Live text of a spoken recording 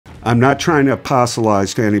I'm not trying to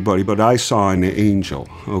apostolize to anybody, but I saw an angel,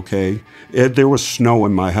 okay? There was snow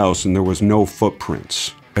in my house and there was no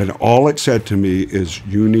footprints. And all it said to me is,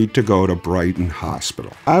 you need to go to Brighton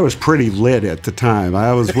Hospital. I was pretty lit at the time.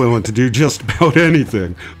 I was willing to do just about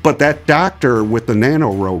anything. But that doctor with the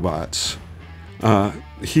nanorobots,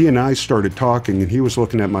 he and I started talking, and he was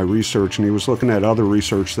looking at my research, and he was looking at other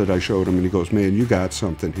research that I showed him, and he goes, man, you got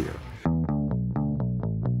something here.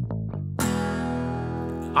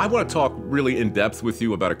 I want to talk really in depth with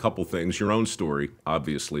you about a couple things, your own story,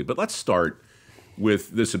 obviously, but let's start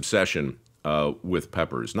with this obsession with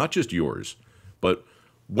peppers, not just yours, but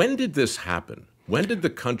when did this happen? When did the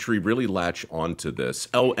country really latch onto this?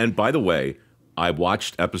 Oh, and by the way, I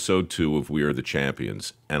watched episode 2 of We Are the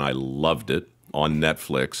Champions, and I loved it on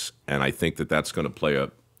Netflix, and I think that that's going to play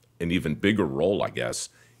an even bigger role, I guess,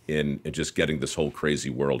 in just getting this whole crazy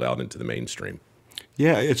world out into the mainstream.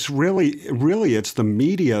 Yeah, it's really, it's the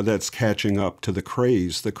media that's catching up to the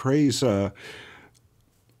craze. The craze,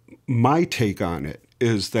 my take on it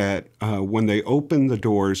is that when they opened the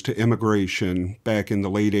doors to immigration back in the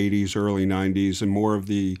late 80s, early 90s, and more of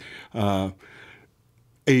the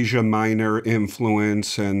Asia Minor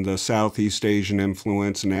influence and the Southeast Asian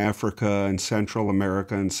influence and Africa and Central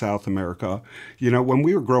America and South America. You know, when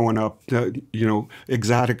we were growing up,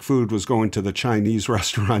 exotic food was going to the Chinese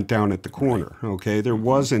restaurant down at the corner, okay? There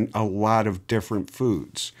wasn't a lot of different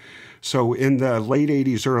foods. So in the late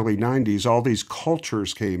 80s, early 90s, all these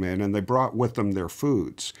cultures came in and they brought with them their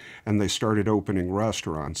foods, and they started opening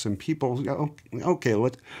restaurants. And people, okay,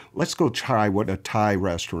 let's go try what a Thai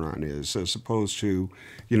restaurant is as opposed to,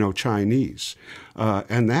 Chinese.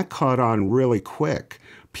 And that caught on really quick.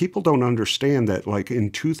 People don't understand that, like in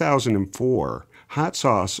 2004, hot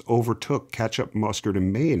sauce overtook ketchup, mustard,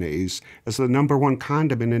 and mayonnaise as the #1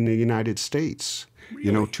 condiment in the United States.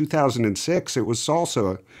 Really? 2006, it was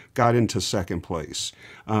salsa got into second place.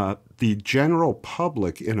 The general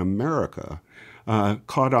public in America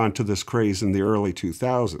caught on to this craze in the early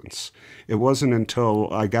 2000s. It wasn't until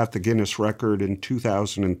I got the Guinness record in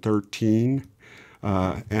 2013,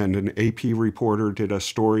 and an AP reporter did a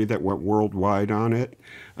story that went worldwide on it,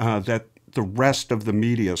 that the rest of the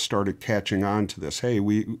media started catching on to this. Hey,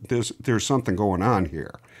 there's something going on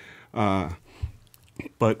here.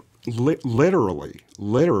 But literally,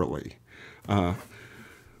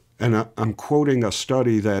 and I'm quoting a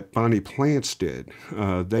study that Bonnie Plants did.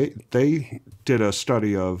 They did a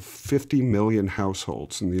study of 50 million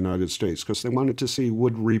households in the United States because they wanted to see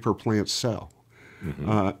would Reaper plants sell.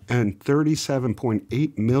 Mm-hmm. And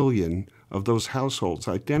 37.8 million of those households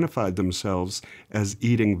identified themselves as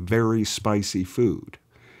eating very spicy food.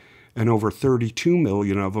 And over 32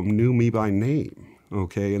 million of them knew me by name.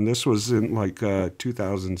 Okay, and this was in like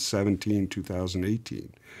 2017,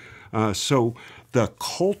 2018. So the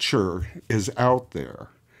culture is out there.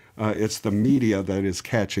 It's the media that is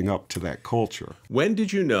catching up to that culture. When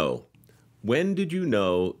did you know? When did you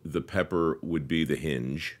know the pepper would be the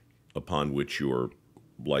hinge upon which your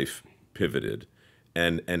life pivoted?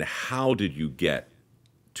 And how did you get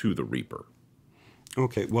to the Reaper?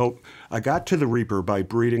 Okay, well, I got to the Reaper by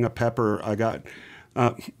breeding a pepper.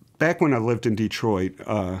 Back when I lived in Detroit,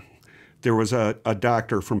 there was a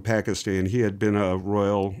doctor from Pakistan. He had been a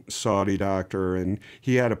royal Saudi doctor, and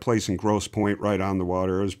he had a place in Grosse Pointe right on the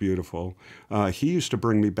water. It was beautiful. He used to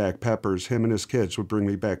bring me back peppers. Him and his kids would bring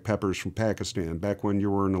me back peppers from Pakistan, back when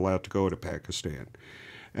you weren't allowed to go to Pakistan.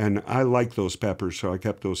 And I liked those peppers, so I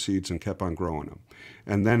kept those seeds and kept on growing them.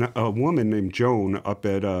 And then a woman named Joan up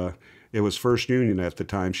at, it was First Union at the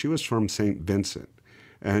time, she was from St. Vincent.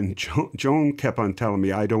 And Joan kept on telling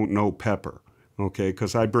me, I don't know pepper, okay,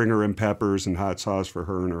 because I'd bring her in peppers and hot sauce for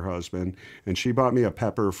her and her husband. And she bought me a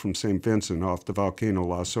pepper from St. Vincent off the volcano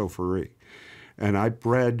La Saufferie. And I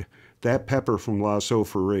bred that pepper from La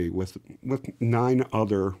Saufferie with 9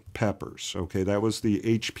 other peppers, okay. That was the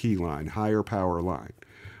HP line, higher power line.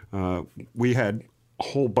 We had a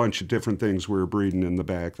whole bunch of different things we were breeding in the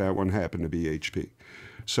back. That one happened to be HP.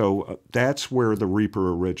 So that's where the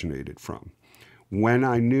Reaper originated from. When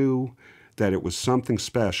I knew that it was something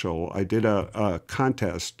special, I did a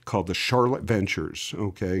contest called the Charlotte Ventures,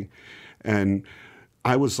 okay? And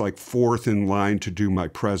I was like 4th in line to do my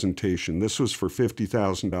presentation. This was for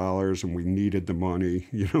 $50,000, and we needed the money.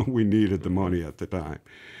 We needed the money at the time.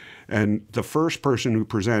 And the first person who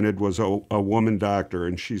presented was a woman doctor,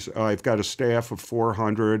 and she's, I've got a staff of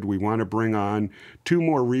 400. We want to bring on 2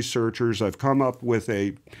 more researchers. I've come up with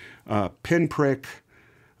a pinprick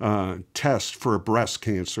test for a breast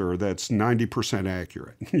cancer that's 90%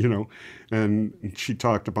 accurate, you know. And she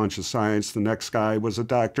talked a bunch of science. The next guy was a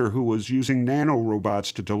doctor who was using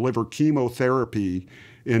nanorobots to deliver chemotherapy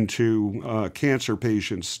into cancer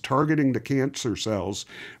patients, targeting the cancer cells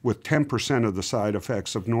with 10% of the side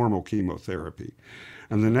effects of normal chemotherapy.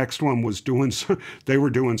 And the next one was they were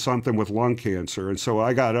doing something with lung cancer. And so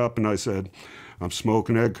I got up and I said, I'm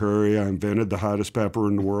smoking Ed Currie. I invented the hottest pepper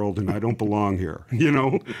in the world, and I don't belong here, you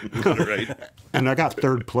know? Right. And I got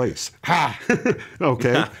third place. Ha!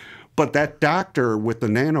 Okay. But that doctor with the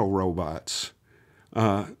nanorobots,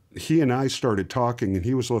 he and I started talking, and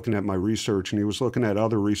he was looking at my research, and he was looking at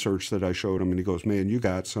other research that I showed him, and he goes, man, you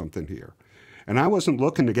got something here. And I wasn't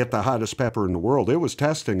looking to get the hottest pepper in the world. It was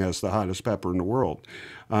testing as the hottest pepper in the world.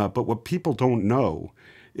 But what people don't know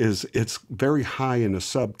is it's very high in a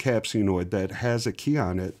subcapsinoid that has a key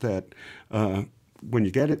on it that when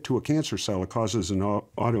you get it to a cancer cell, it causes an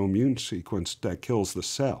autoimmune sequence that kills the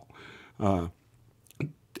cell. And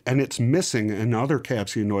it's missing another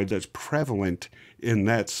capsinoid that's prevalent in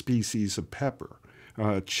that species of pepper,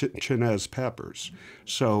 Chinese peppers.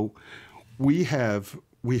 So we have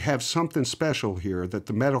something special here that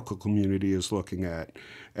the medical community is looking at.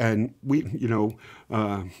 And we, you know,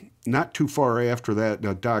 not too far after that,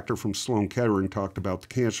 a doctor from Sloan Kettering talked about the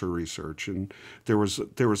cancer research, and there was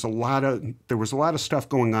a lot of stuff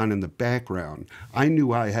going on in the background. I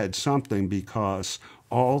knew I had something because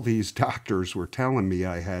all these doctors were telling me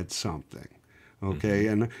I had something. Okay,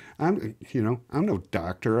 and I'm no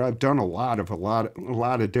doctor. I've done a lot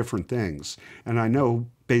of different things, and I know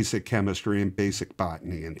basic chemistry and basic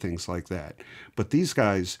botany and things like that. But these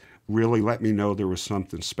guys really let me know there was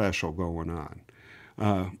something special going on.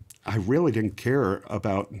 I really didn't care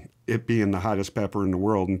about it being the hottest pepper in the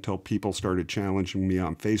world until people started challenging me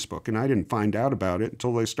on Facebook, and I didn't find out about it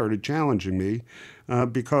until they started challenging me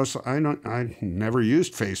because I never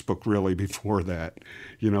used Facebook really before that,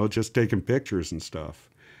 you know, just taking pictures and stuff.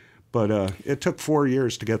 But it took 4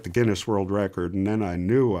 years to get the Guinness World Record, and then I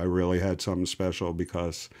knew I really had something special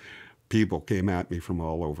because people came at me from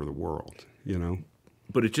all over the world, you know.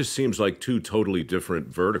 But it just seems like two totally different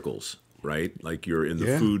verticals, right? Like you're in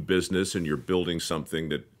the food business and you're building something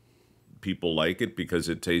that people like it because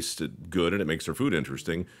it tastes good and it makes their food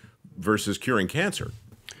interesting versus curing cancer.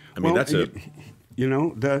 I mean, that's a... You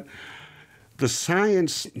know, the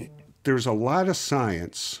science, there's a lot of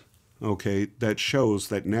science, okay, that shows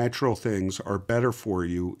that natural things are better for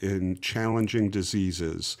you in challenging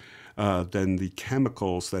diseases than the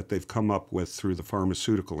chemicals that they've come up with through the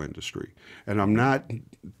pharmaceutical industry. And I'm not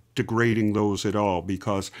degrading those at all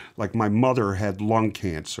because, like, my mother had lung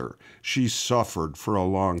cancer. She suffered for a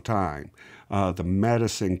long time. The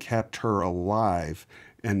medicine kept her alive,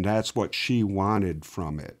 and that's what she wanted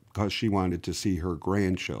from it because she wanted to see her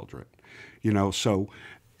grandchildren. You know, so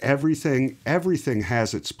everything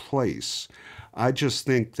has its place. I just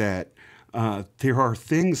think that there are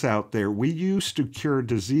things out there. We used to cure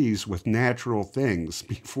disease with natural things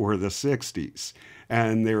before the 60s,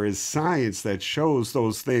 and there is science that shows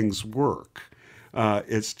those things work.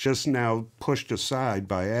 It's just now pushed aside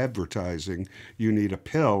by advertising. You need a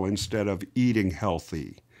pill instead of eating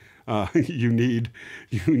healthy. You need,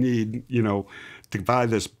 you know, to buy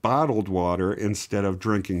this bottled water instead of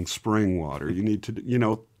drinking spring water. You need to, you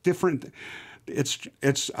know, different.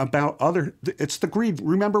 It's about it's the greed.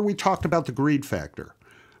 Remember we talked about the greed factor.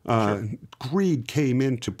 Sure. Greed came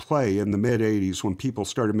into play in the mid-'80s when people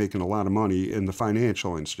started making a lot of money in the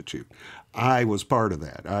financial institute. I was part of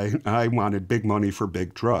that. I wanted big money for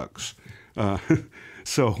big drugs.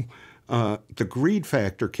 So the greed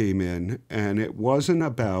factor came in, and it wasn't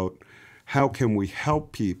about how can we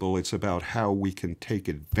help people, it's about how we can take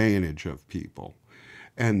advantage of people.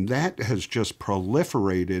 And that has just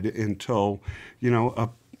proliferated until, you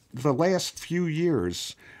know, the last few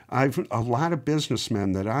years, a lot of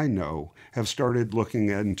businessmen that I know have started looking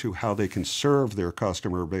into how they can serve their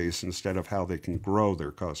customer base instead of how they can grow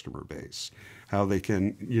their customer base, how they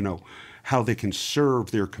can, you know, how they can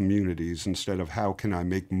serve their communities instead of how can I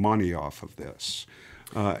make money off of this.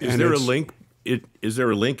 Is there a link? Is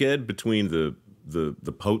there a link, Ed, between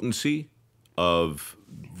the potency of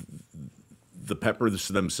the peppers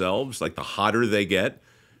themselves? Like the hotter they get,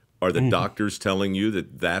 are the doctors telling you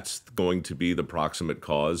that that's going to be the proximate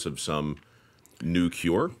cause of some new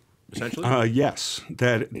cure, essentially? Yes,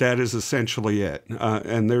 that is essentially it.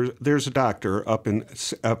 And there's a doctor up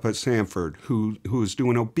at Sanford who's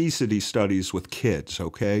doing obesity studies with kids.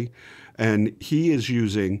 Okay, and he is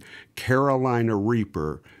using Carolina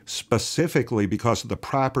Reaper specifically because of the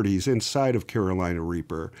properties inside of Carolina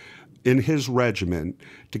Reaper in his regimen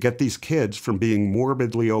to get these kids from being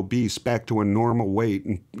morbidly obese back to a normal weight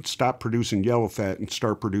and stop producing yellow fat and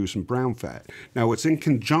start producing brown fat. Now, it's in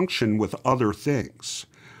conjunction with other things.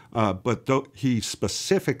 But he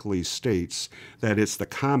specifically states that it's the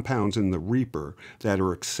compounds in the Reaper that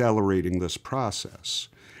are accelerating this process.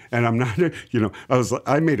 And I'm not,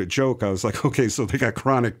 I made a joke. I was like, okay, so they got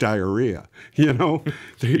chronic diarrhea, Yeah,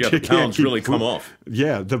 the pounds really come off.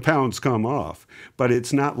 Yeah, the pounds come off. But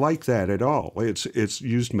it's not like that at all. It's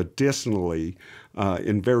used medicinally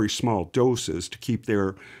in very small doses to keep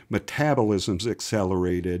their metabolisms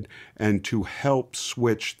accelerated and to help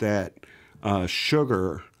switch that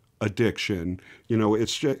sugar addiction.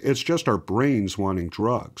 It's just our brains wanting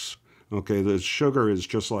drugs. Okay, the sugar is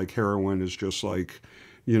just like heroin, is just like,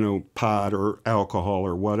 pot or alcohol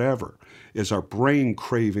or whatever. Is our brain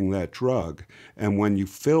craving that drug? And when you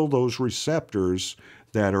fill those receptors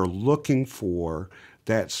that are looking for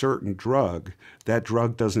that certain drug, that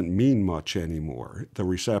drug doesn't mean much anymore. The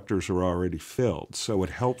receptors are already filled. So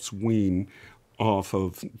it helps wean off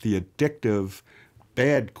of the addictive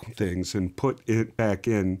bad things and put it back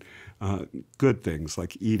in good things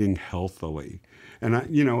like eating healthily. And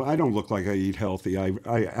I don't look like I eat healthy.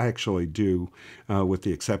 I actually do, with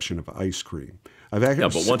the exception of ice cream.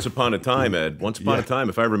 But once upon a time, Ed, a time,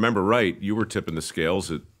 if I remember right, you were tipping the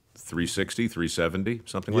scales at 360, 370,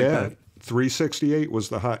 something like that. 368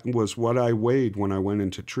 was what I weighed when I went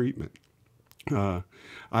into treatment.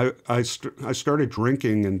 I started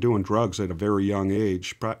drinking and doing drugs at a very young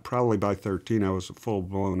age. Probably by 13, I was a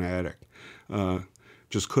full-blown addict.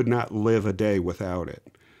 Just could not live a day without it.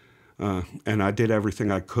 And I did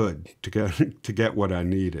everything I could to get what I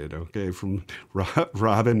needed. Okay, from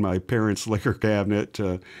robbing my parents' liquor cabinet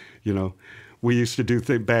to, we used to do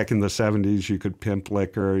things back in the 70s. You could pimp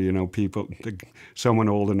liquor. Someone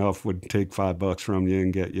old enough would take $5 from you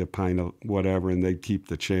and get you a pint of whatever, and they'd keep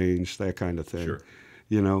the change. That kind of thing. Sure.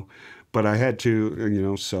 But I had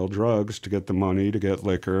to, sell drugs to get the money to get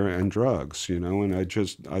liquor and drugs, and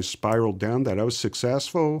I spiraled down that. I was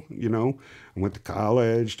successful, I went to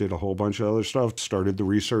college, did a whole bunch of other stuff, started the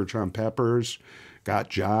research on peppers, got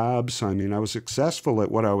jobs. I was successful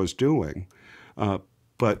at what I was doing.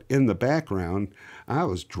 But in the background, I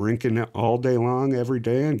was drinking all day long every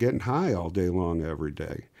day and getting high all day long every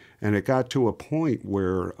day. And it got to a point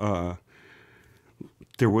where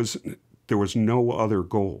there was no other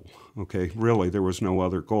goal. Okay, really, there was no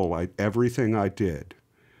other goal. Everything I did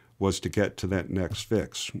was to get to that next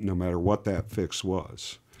fix, no matter what that fix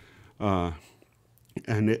was. And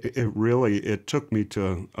it took me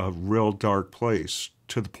to a real dark place,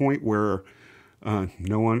 to the point where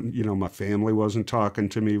no one, my family wasn't talking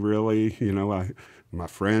to me really. My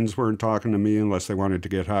friends weren't talking to me unless they wanted to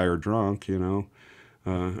get high or drunk.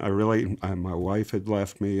 My wife had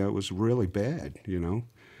left me. It was really bad.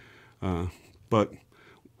 But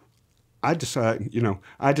I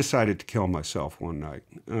decided to kill myself one night.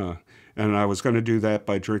 And I was going to do that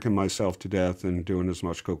by drinking myself to death and doing as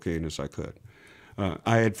much cocaine as I could.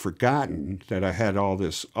 I had forgotten that I had all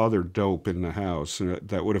this other dope in the house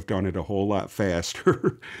that would have done it a whole lot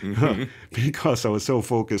faster because I was so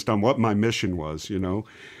focused on what my mission was,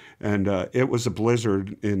 And it was a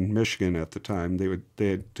blizzard in Michigan at the time. There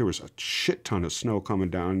was a shit ton of snow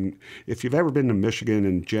coming down. If you've ever been to Michigan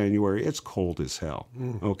in January, it's cold as hell.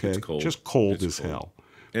 Okay, it's cold. Just cold as hell.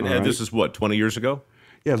 And this is what, 20 years ago?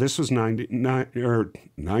 Yeah, this was 99.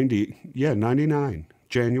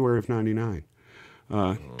 January of 99.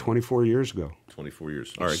 24 years ago. 24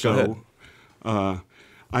 years. All right, go ahead.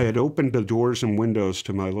 I had opened the doors and windows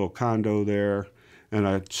to my little condo there. And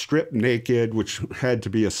I stripped naked, which had to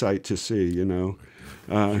be a sight to see, You're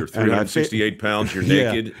 368 pounds, you're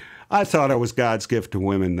naked. Yeah. I thought I was God's gift to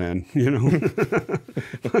women then,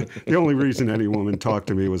 The only reason any woman talked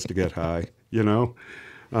to me was to get high,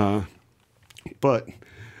 But,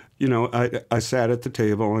 I sat at the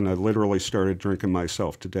table and I literally started drinking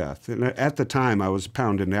myself to death. And at the time, I was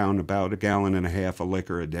pounding down about 1.5 gallons of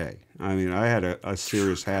liquor a day. I had a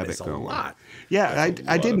serious habit going. That's a lot. Yeah,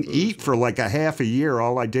 I didn't eat for like a half a year.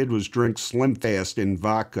 All I did was drink Slim Fast and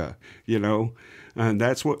vodka, and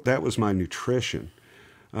that was my nutrition.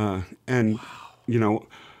 I'm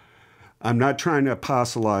not trying to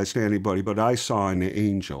apostolize to anybody, but I saw an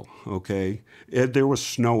angel, okay? There was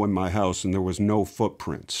snow in my house and there was no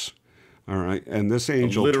footprints, all right? And this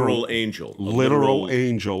angel... Literal angel. Literal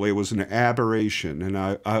angel. It was an aberration,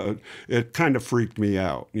 and it kind of freaked me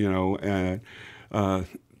out, and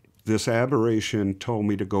this aberration told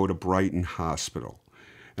me to go to Brighton Hospital.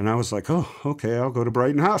 And I was like, oh, okay, I'll go to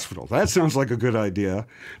Brighton Hospital. That sounds like a good idea.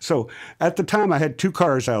 So at the time, I had 2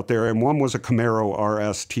 cars out there, and one was a Camaro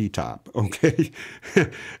RS T-top, okay?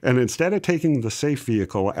 And instead of taking the safe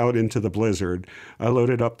vehicle out into the blizzard, I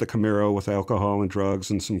loaded up the Camaro with alcohol and drugs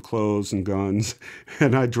and some clothes and guns,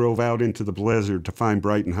 and I drove out into the blizzard to find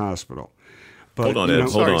Brighton Hospital. But, hold on, Ed.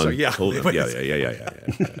 Hold on. Sorry, yeah. Hold on. Yeah.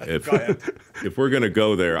 If we're going to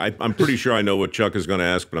go there, I'm pretty sure I know what Chuck is going to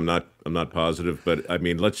ask, but I'm not positive. But I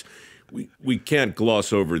mean, we can't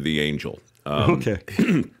gloss over the angel. Okay.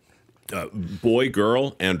 Boy,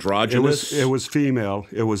 girl, androgynous. It was female.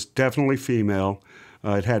 It was definitely female.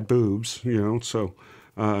 It had boobs, So,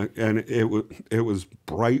 and it was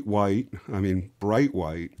bright white. I mean, bright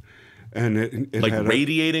white. And it like had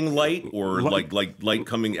radiating light, or like light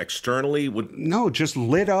coming externally? No, just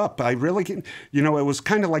lit up. I really can, it was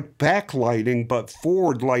kind of like backlighting, but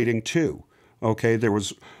forward lighting too. Okay,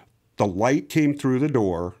 the light came through the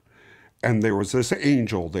door, and there was this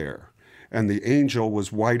angel there, and the angel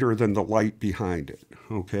was whiter than the light behind it.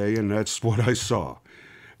 Okay, and that's what I saw,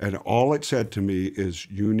 and all it said to me is,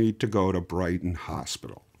 "You need to go to Brighton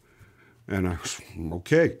Hospital." And I was,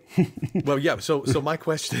 okay. Well, yeah. So my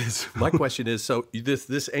question is, so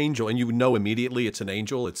this angel, and you know immediately it's an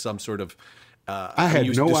angel. It's some sort of. I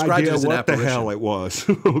had no idea what the hell it was.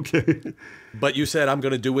 Okay. But you said, I'm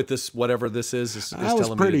going to do with this whatever this is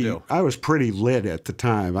telling me to do. I was pretty lit at the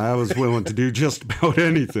time. I was willing to do just about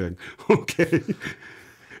anything. Okay.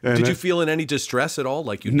 And did you feel in any distress at all?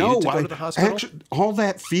 Like you needed to go to the hospital? Actually, all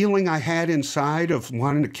that feeling I had inside of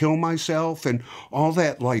wanting to kill myself, and all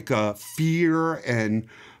that fear and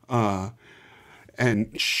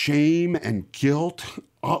shame and guilt,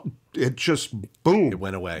 it just, boom. It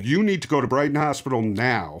went away. You need to go to Brighton Hospital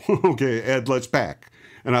now. Okay, Ed, let's pack.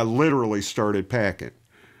 And I literally started packing.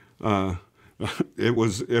 It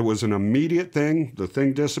was an immediate thing. The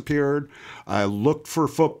thing disappeared. I looked for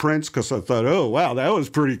footprints because I thought, oh, wow, that was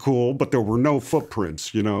pretty cool. But there were no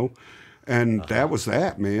footprints, And that was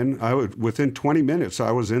that, man. Within 20 minutes,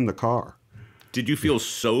 I was in the car. Did you feel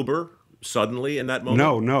sober suddenly in that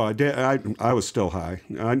moment? No, I did. I was still high.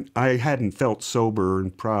 I hadn't felt sober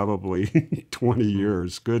in probably 20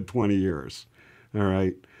 years, good 20 years. All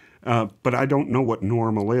right. But I don't know what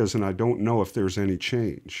normal is, and I don't know if there's any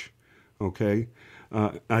change. Okay?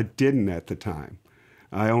 I didn't at the time.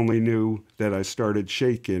 I only knew that I started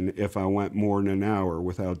shaking if I went more than an hour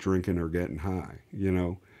without drinking or getting high.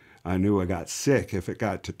 I knew I got sick if it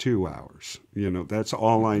got to 2 hours. That's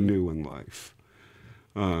all I knew in life.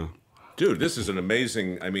 Dude, this is an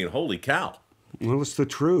amazing, holy cow. Well, it's the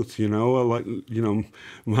truth,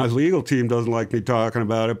 my legal team doesn't like me talking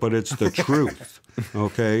about it, but it's the truth.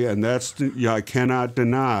 Okay? And I cannot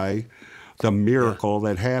deny the miracle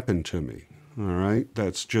that happened to me. All right?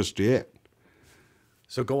 That's just it.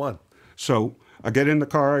 So go on. So I get in the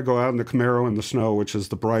car, I go out in the Camaro in the snow, which is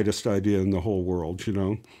the brightest idea in the whole world,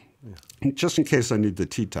 just in case I need the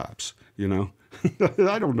T-tops, I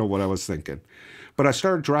don't know what I was thinking. But I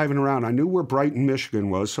started driving around. I knew where Brighton, Michigan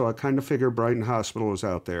was, so I kind of figured Brighton Hospital was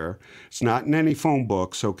out there. It's not in any phone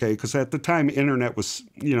books, okay, because at the time, internet was,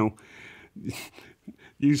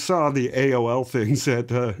 you saw the AOL things at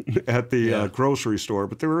the grocery store,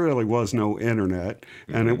 but there really was no internet,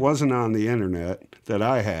 and it wasn't on the internet that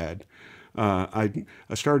I had. I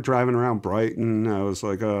started driving around Brighton. I was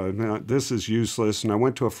like, no, this is useless. And I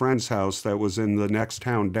went to a friend's house that was in the next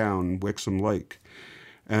town down, Wixom Lake.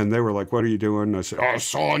 And they were like, what are you doing? I said, I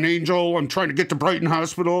saw an angel. I'm trying to get to Brighton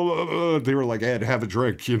Hospital. They were like, Ed, have a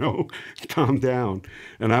drink, calm down.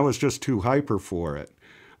 And I was just too hyper for it.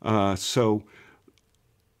 So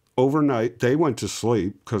overnight, they went to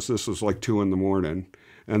sleep because this was like 2 a.m.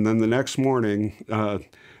 And then the next morning,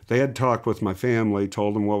 they had talked with my family,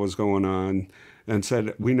 told them what was going on, and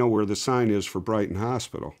said, we know where the sign is for Brighton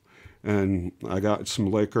Hospital. And I got some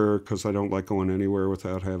liquor because I don't like going anywhere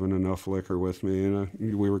without having enough liquor with me. And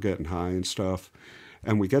we were getting high and stuff.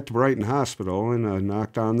 And we get to Brighton Hospital, and I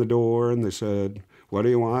knocked on the door, and they said, what do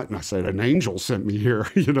you want? And I said, an angel sent me here,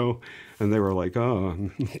 And they were like, oh,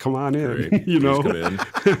 come on in, Great. Please come in.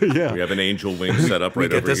 Yeah. We have an angel wing set up right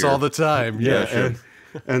over here. We get this all the time. Yeah, sure.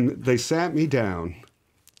 And they sat me down.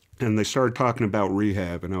 And they started talking about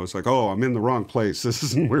rehab, and I was like, oh, I'm in the wrong place. This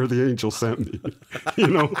isn't where the angel sent me.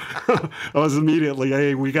 I was immediately,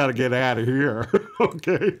 hey, we got to get out of here.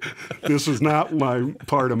 Okay? This was not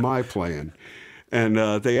part of my plan. And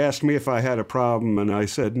they asked me if I had a problem, and I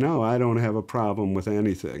said, no, I don't have a problem with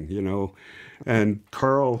anything, And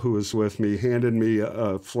Carl, who was with me, handed me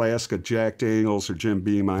a flask of Jack Daniels or Jim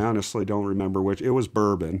Beam. I honestly don't remember which. It was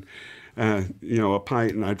bourbon. A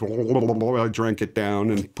pint, and I drank it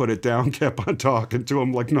down and put it down, kept on talking to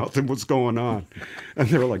him like nothing was going on. And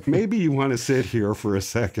they were like, maybe you want to sit here for a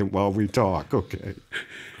second while we talk, okay?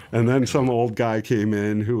 And then some old guy came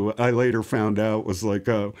in who I later found out was like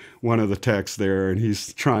one of the techs there, and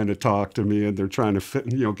he's trying to talk to me, and they're trying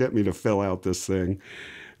to get me to fill out this thing.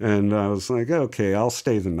 And I was like, okay, I'll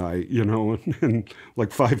stay the night, And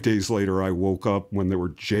like 5 days later, I woke up when they were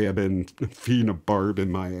jabbing phenobarb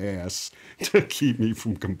in my ass to keep me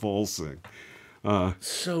from convulsing.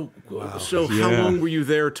 So how long were you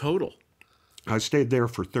there total? I stayed there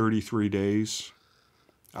for 33 days.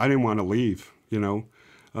 I didn't want to leave,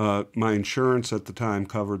 My insurance at the time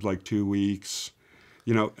covered like 2 weeks.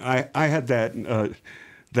 I had that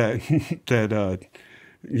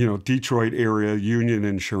Detroit area union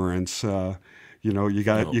insurance. You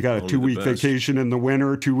got a 2-week vacation in the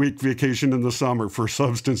winter, 2-week vacation in the summer for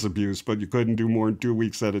substance abuse, but you couldn't do more than 2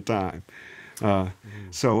 weeks at a time.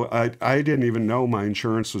 So I didn't even know my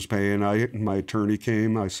insurance was paying. My attorney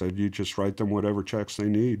came. I said, you just write them whatever checks they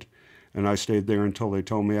need. And I stayed there until they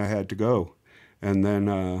told me I had to go. And then,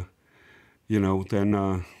 I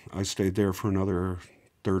stayed there for another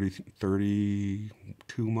 32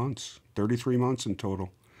 months, 33 months in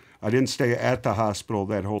total. I didn't stay at the hospital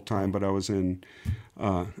that whole time, but I was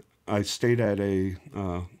I stayed at a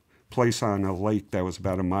place on a lake that was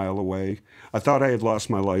about a mile away. I thought I had lost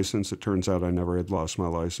my license. It turns out I never had lost my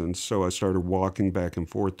license. So I started walking back and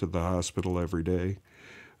forth to the hospital every day.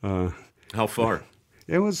 How far?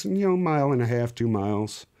 It was, mile and a half, 2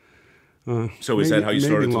 miles. So is that how you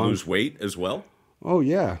started to lose weight as well? Oh,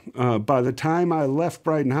 yeah. By the time I left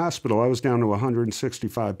Brighton Hospital, I was down to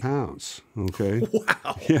 165 pounds, okay?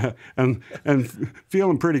 Wow. Yeah, and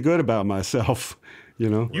feeling pretty good about myself,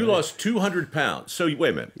 You lost 200 pounds. So wait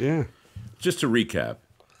a minute. Yeah. Just to recap,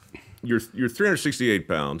 you're 368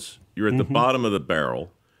 pounds. You're at the bottom of the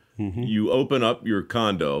barrel. You open up your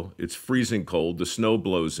condo. It's freezing cold. The snow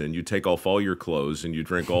blows in. You take off all your clothes, and you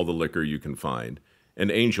drink all the liquor you can find.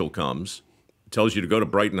 An angel comes, tells you to go to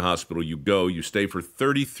Brighton Hospital. You go, you stay for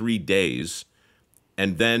 33 days,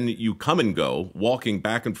 and then you come and go, walking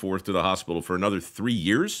back and forth to the hospital for another 3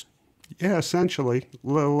 years? Yeah, essentially. A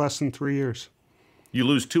little less than 3 years. You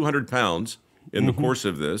lose 200 pounds in the course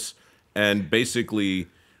of this, and basically,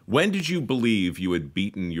 when did you believe you had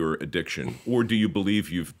beaten your addiction? Or do you believe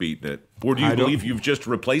you've beaten it? Or do you believe you've just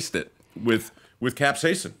replaced it with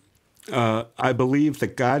capsaicin? I believe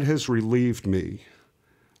that God has relieved me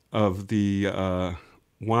of the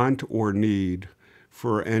want or need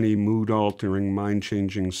for any mood-altering,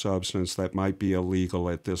 mind-changing substance that might be illegal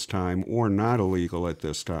at this time or not illegal at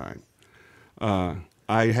this time. I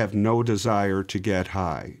have no desire to get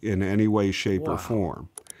high in any way, shape, or form.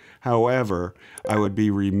 However, I would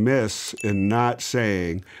be remiss in not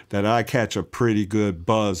saying that I catch a pretty good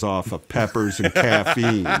buzz off of peppers and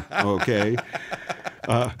caffeine, okay?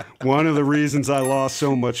 One of the reasons I lost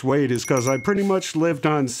so much weight is because I pretty much lived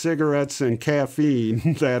on cigarettes and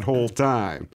caffeine that whole time.